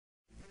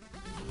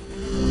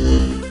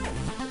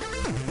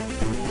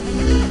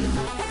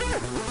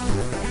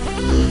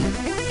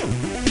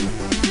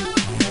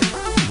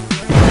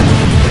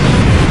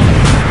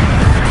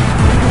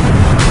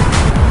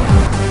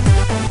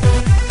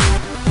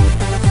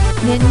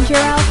Ninja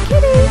Elf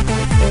Kitty,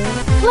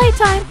 it's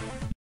playtime!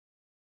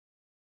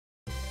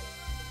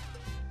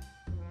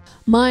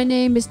 My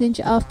name is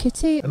Ninja Elf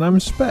Kitty. And I'm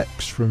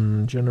Spex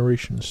from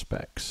Generation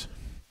Spex.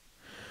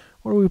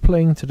 What are we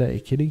playing today,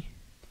 Kitty?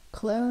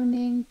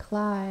 Cloning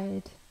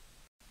Clyde.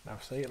 Now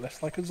say it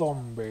less like a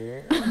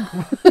zombie.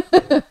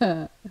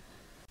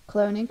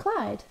 Cloning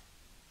Clyde.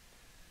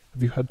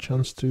 Have you had a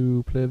chance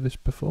to play this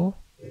before?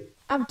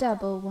 I've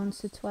dabbled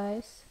once or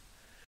twice.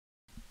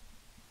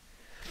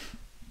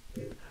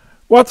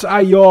 What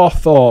are your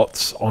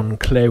thoughts on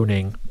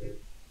cloning?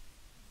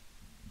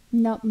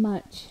 Not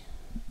much.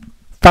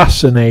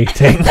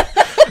 Fascinating.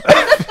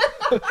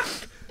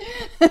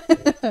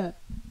 Alright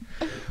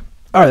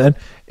then,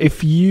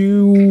 if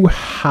you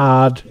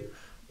had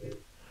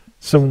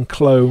some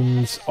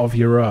clones of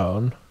your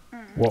own,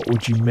 what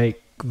would you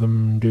make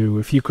them do?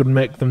 If you could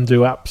make them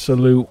do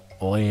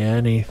absolutely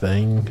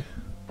anything,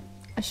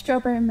 A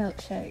strawberry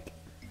milkshake.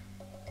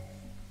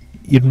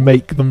 you'd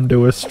make them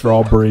do a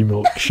strawberry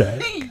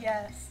milkshake.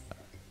 Yes.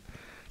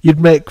 You'd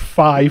make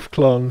 5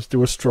 clones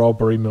do a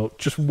strawberry milk,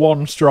 just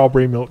one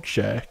strawberry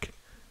milkshake.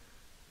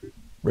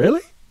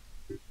 Really?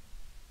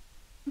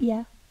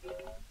 Yeah.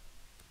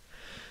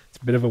 It's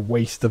a bit of a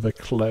waste of a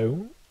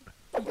clone.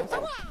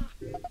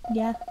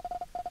 Yeah.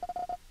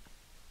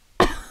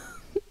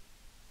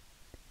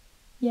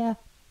 Yeah.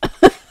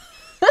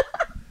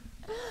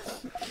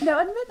 No,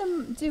 I'd make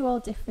them do all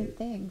different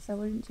things. I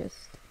wouldn't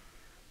just,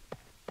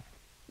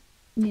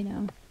 you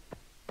know,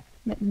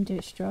 make them do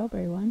a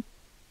strawberry one.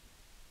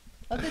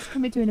 I'll just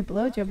come in doing a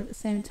blowjob at the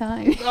same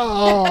time.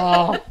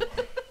 Oh.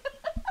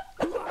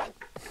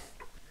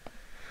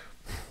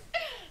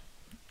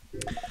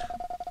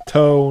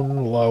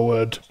 Tone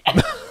lowered.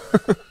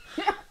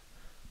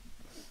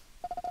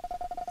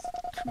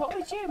 What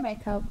would you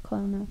make out of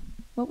cloner?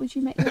 What would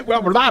you make your Well,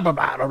 clones? blah, blah,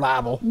 blah, blah,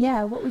 blah, blah.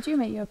 Yeah, what would you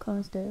make your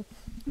clones do?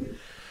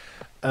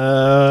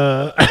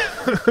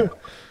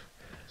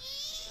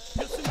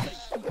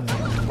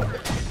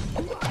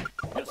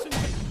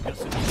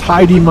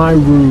 Tidy my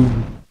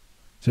room.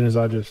 As soon as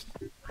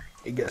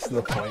it gets to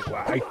the point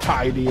where I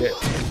tidy it,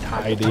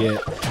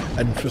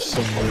 and for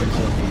some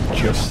reason it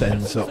just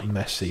ends up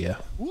messier.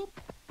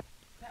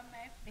 That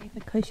might be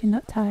because you're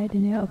not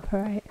tidying it up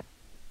right.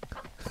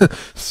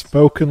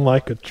 Spoken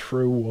like a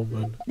true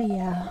woman.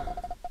 Yeah.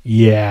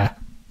 Yeah.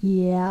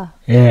 Yeah.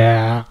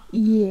 Yeah.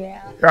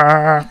 Yeah.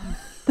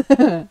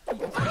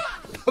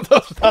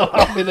 That's not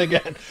happening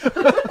again.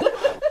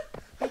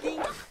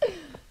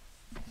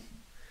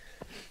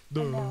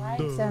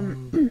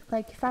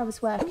 Like if I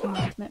was working,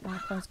 I'd make my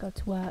clothes go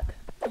to work.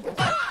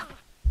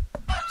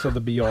 So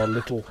there'd be your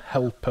little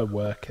helper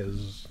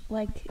workers.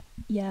 Like,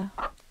 yeah.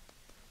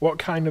 What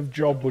kind of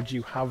job would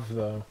you have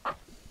though?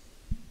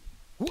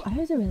 That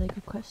was a really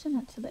good question,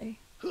 actually.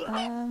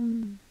 I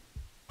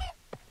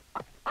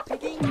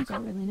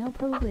don't really know,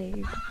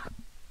 probably.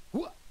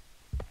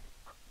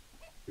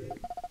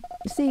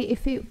 See,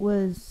 if it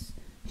was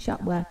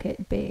shop work,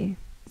 it'd be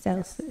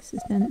sales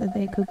assistant that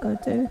they could go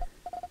to.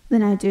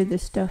 Then I do the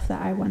stuff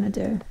that I want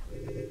to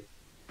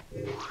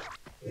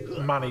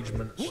do.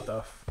 Management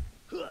stuff.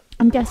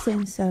 I'm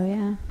guessing so,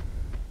 yeah.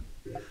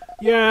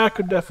 Yeah, I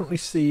could definitely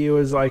see you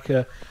as like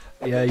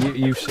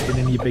you sitting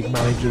in your big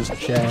manager's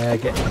chair,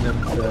 getting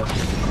them to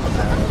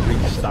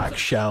restack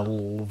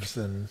shelves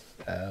and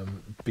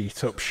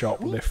beat up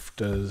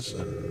shoplifters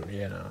and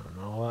and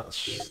all that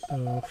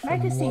stuff. I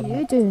could see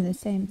you doing the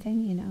same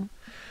thing, you know.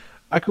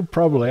 I'd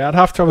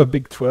have to have a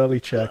big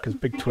twirly chair because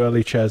big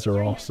twirly chairs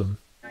are awesome.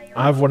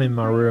 I have one in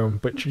my room,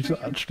 but she's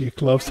actually a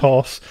clothes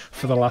horse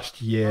for the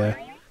last year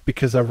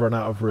because I've run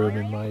out of room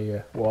in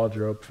my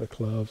wardrobe for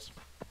clothes.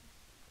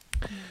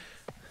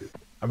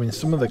 I mean,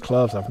 some of the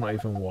clothes I've not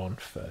even worn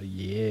for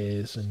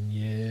years and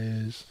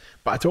years.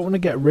 But I don't want to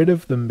get rid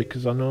of them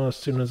because I know as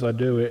soon as I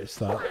do it, it's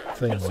that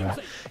thing where,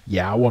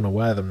 I want to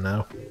wear them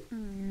now.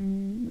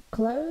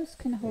 Clothes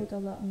can hold a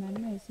lot of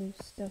memories of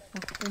stuff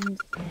happened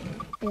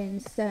in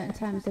certain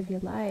times of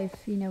your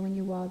life. You know, when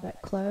you wore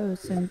that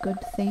clothes and good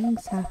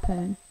things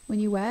happen. When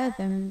you wear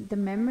them, the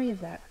memory of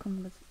that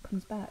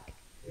comes back.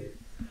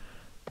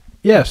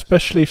 Yeah,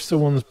 especially if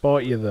someone's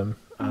bought you them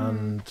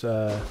and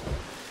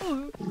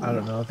I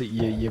don't know, that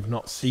you've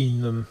not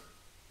seen them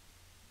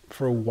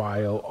for a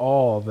while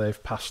or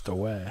they've passed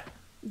away.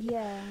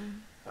 Yeah.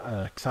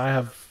 Because I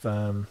have,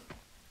 I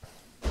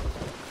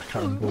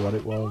can't remember what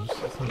it was.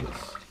 I think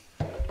it's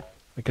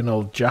like an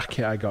old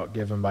jacket I got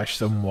given by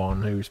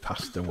someone who's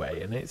passed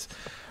away, and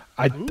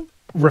I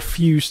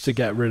refuse to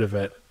get rid of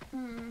it.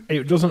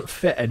 It doesn't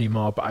fit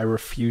anymore, but I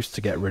refuse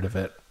to get rid of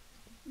it.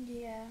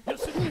 Yeah.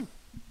 So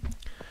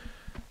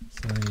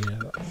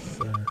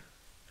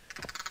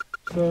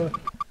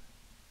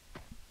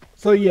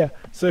yeah,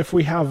 that's So if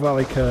we have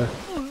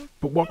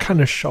but what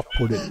kind of shop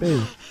would it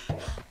be?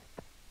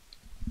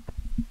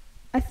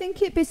 I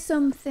think it'd be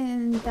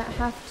something that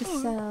have to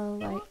sell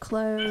like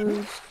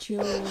clothes,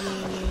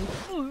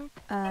 jewellery,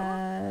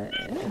 a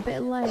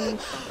bit like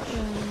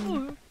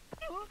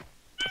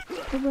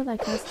probably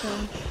like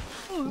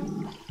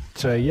Asda.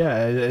 So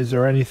yeah, is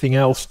there anything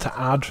else to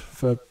add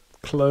for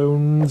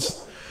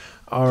clones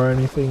or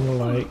anything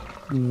like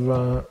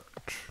that?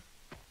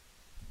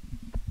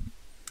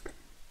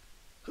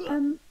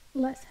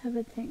 Let's have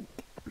a think.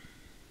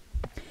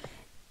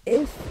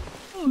 If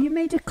you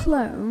made a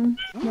clone,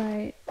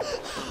 right,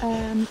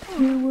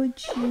 who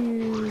would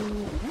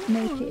you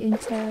make it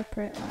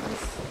interpret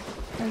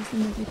as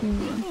another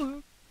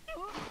human?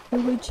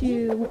 Who would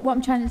you, what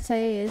I'm trying to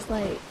say is,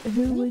 like,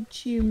 who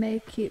would you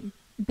make it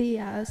be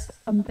as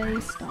and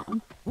based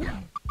on?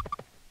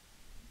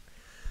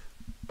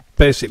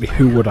 Basically,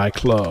 who would I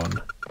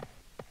clone?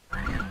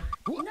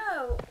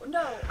 No,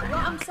 what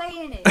I'm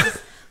saying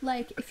is,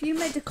 like, if you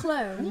made a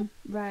clone,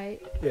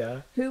 right,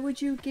 Yeah. who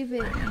would you give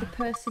it the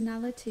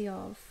personality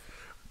of?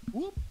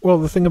 Well,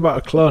 the thing about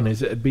a clone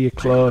is it'd be a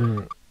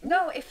clone.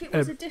 No, if it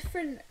was a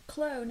different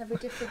clone of a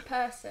different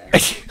person,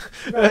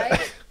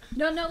 right?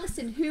 No,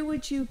 listen, who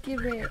would you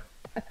give it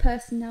a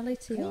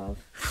personality of?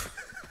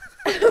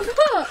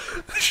 What?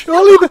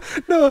 Surely,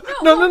 no.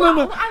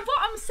 What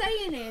I'm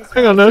saying is,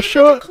 Hang on, no, if you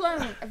sure. made a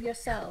clone of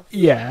yourself,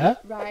 Yeah.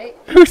 right?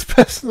 Whose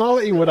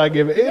personality would I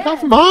give it? It'd Yeah.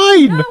 have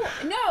mine.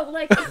 No,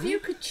 like, if you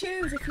could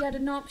choose, if you had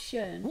an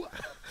option.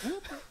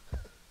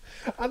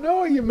 I know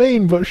what you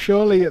mean, but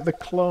surely the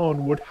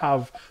clone would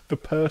have the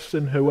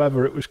person,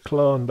 whoever it was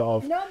cloned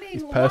of, No, I mean,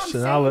 his what I'm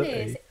personality.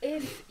 saying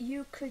is, if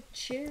you could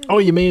choose. Oh,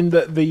 you mean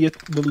that the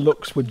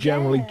looks were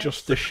generally Yes.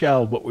 just a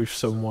shell, but with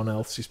someone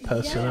else's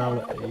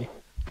personality?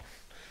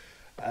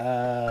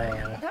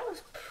 That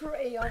was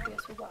pretty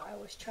obvious with what I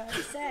was trying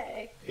to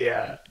say.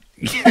 Yeah.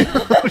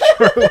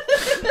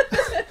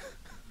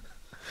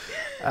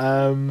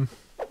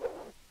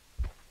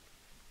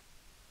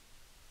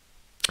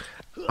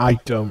 I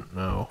don't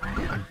know.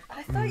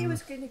 I thought you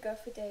was going to go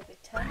for David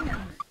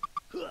Tennant,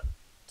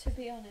 to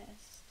be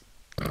honest.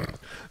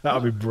 That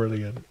would be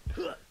brilliant.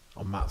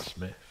 Or Matt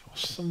Smith. Or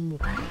some.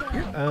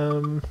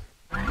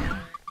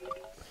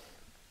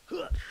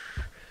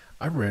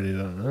 I really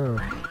don't know.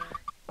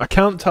 I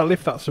can't tell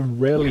if that's a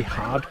really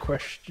hard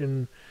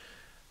question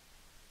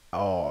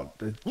or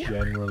the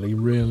generally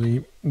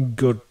really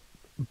good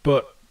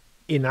but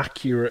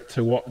inaccurate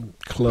to what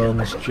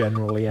clones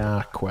generally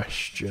are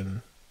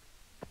question.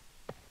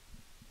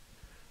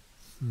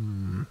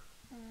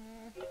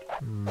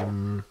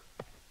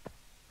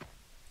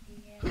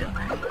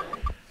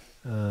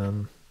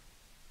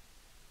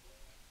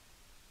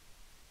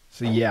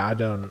 So yeah, I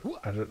don't.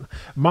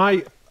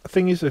 My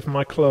thing is, if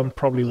my clone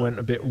probably went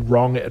a bit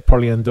wrong, it'd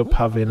probably end up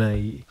having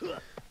a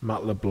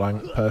Matt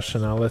LeBlanc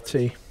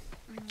personality.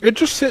 It'd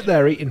just sit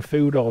there eating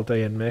food all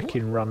day and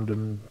making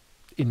random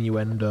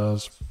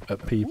innuendos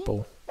at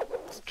people.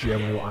 It's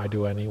generally what I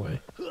do anyway.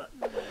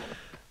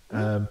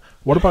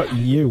 What about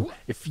you?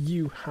 If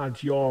you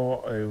had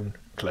your own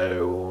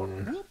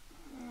clone,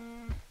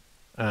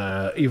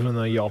 even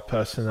though your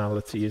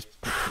personality is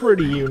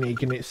pretty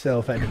unique in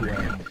itself anyway,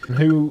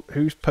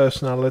 whose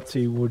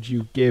personality would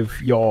you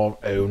give your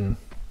own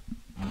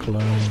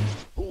clone?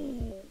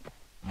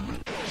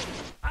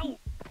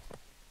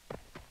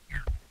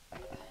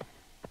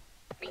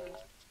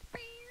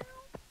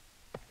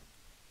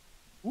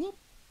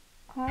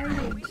 I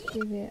would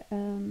give it,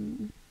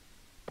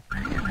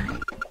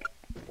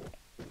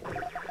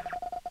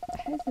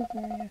 That's a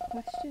very good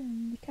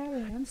question. You can't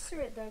really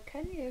answer it though,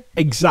 can you?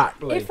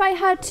 Exactly. If I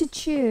had to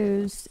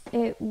choose,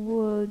 it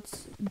would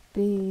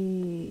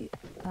be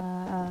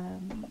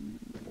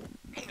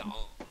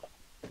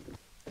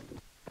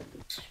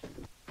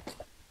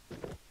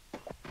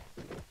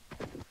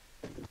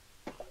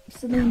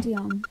Celine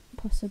Dion,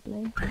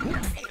 possibly.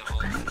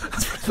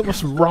 That's the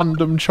most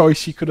random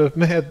choice you could have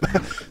made.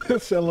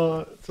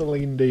 Celine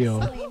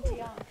Dion. Celine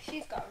Dion,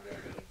 she's got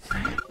really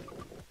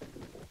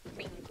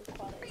good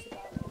qualities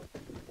about her.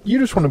 You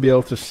just want to be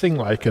able to sing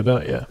like her,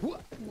 don't you?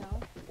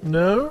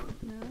 No.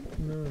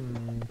 No?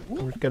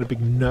 We've got a big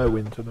no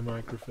into the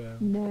microphone.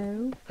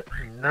 No.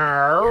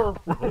 No.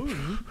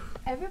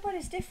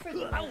 Everybody's different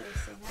the way they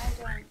sing. I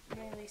don't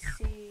really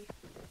see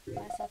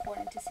myself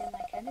wanting to sing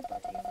like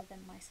anybody other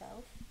than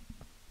myself.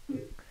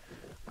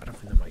 I don't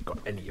think I might got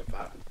any of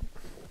that.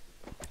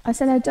 I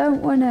said I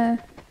don't want to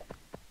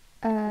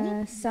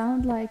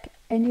sound like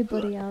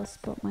anybody else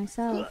but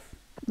myself,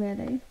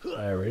 really.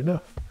 Fair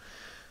enough.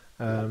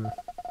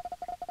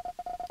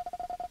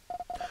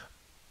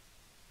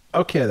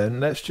 Okay then,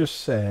 let's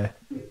just say,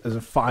 as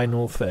a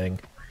final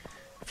thing,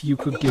 if you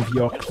could give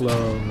your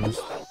clones,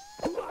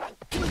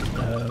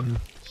 I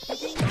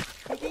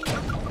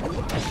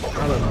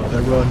don't know,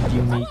 their own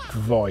unique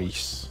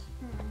voice.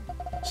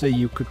 So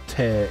you could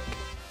take,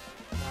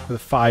 for the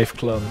 5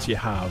 clones you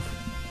have,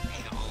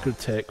 you could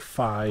take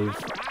 5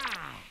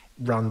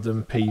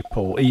 random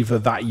people, either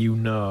that you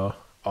know,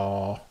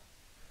 or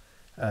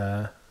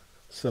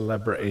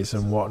celebrities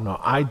and whatnot.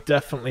 I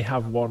definitely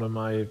have one of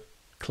my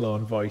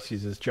clone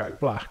voices as Jack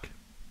Black.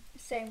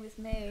 Same with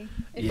me.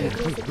 If Yeah.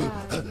 it was a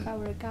guy, if I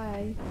were a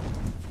guy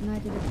and I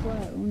did a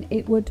clone,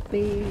 it would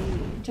be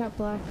Jack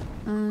Black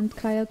and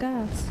Kyle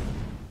Gass.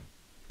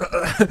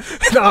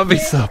 That'd be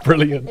so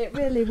brilliant. It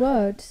really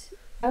would.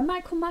 And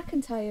Michael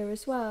McIntyre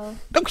as well.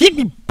 Don't keep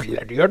me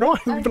bloody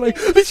annoying. Like,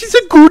 this is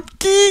a good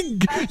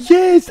gig.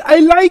 Yes, I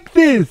like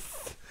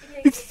this.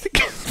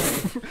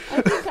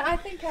 I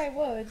think I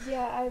would.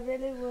 Yeah, I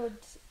really would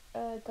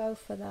go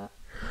for that.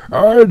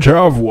 I'd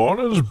have one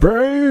as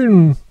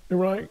Bane.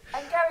 Right.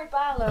 And Gary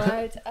Barlow,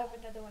 I'd have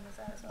another one as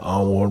well.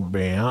 I would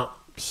be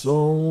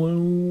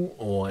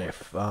absolutely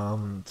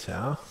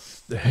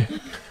fantastic.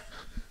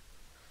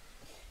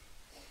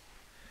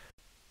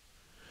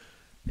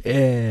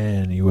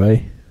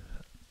 Anyway,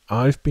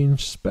 I've been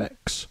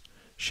Spex.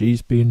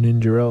 She's been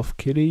Ninja Elf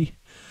Kitty.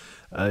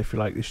 If you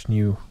like this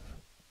new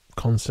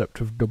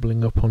concept of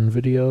doubling up on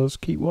videos,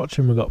 keep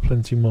watching. We've got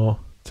plenty more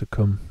to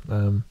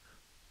come.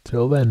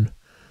 Till then,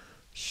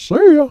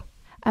 see ya.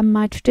 And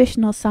my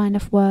traditional sign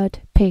of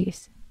word,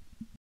 peace.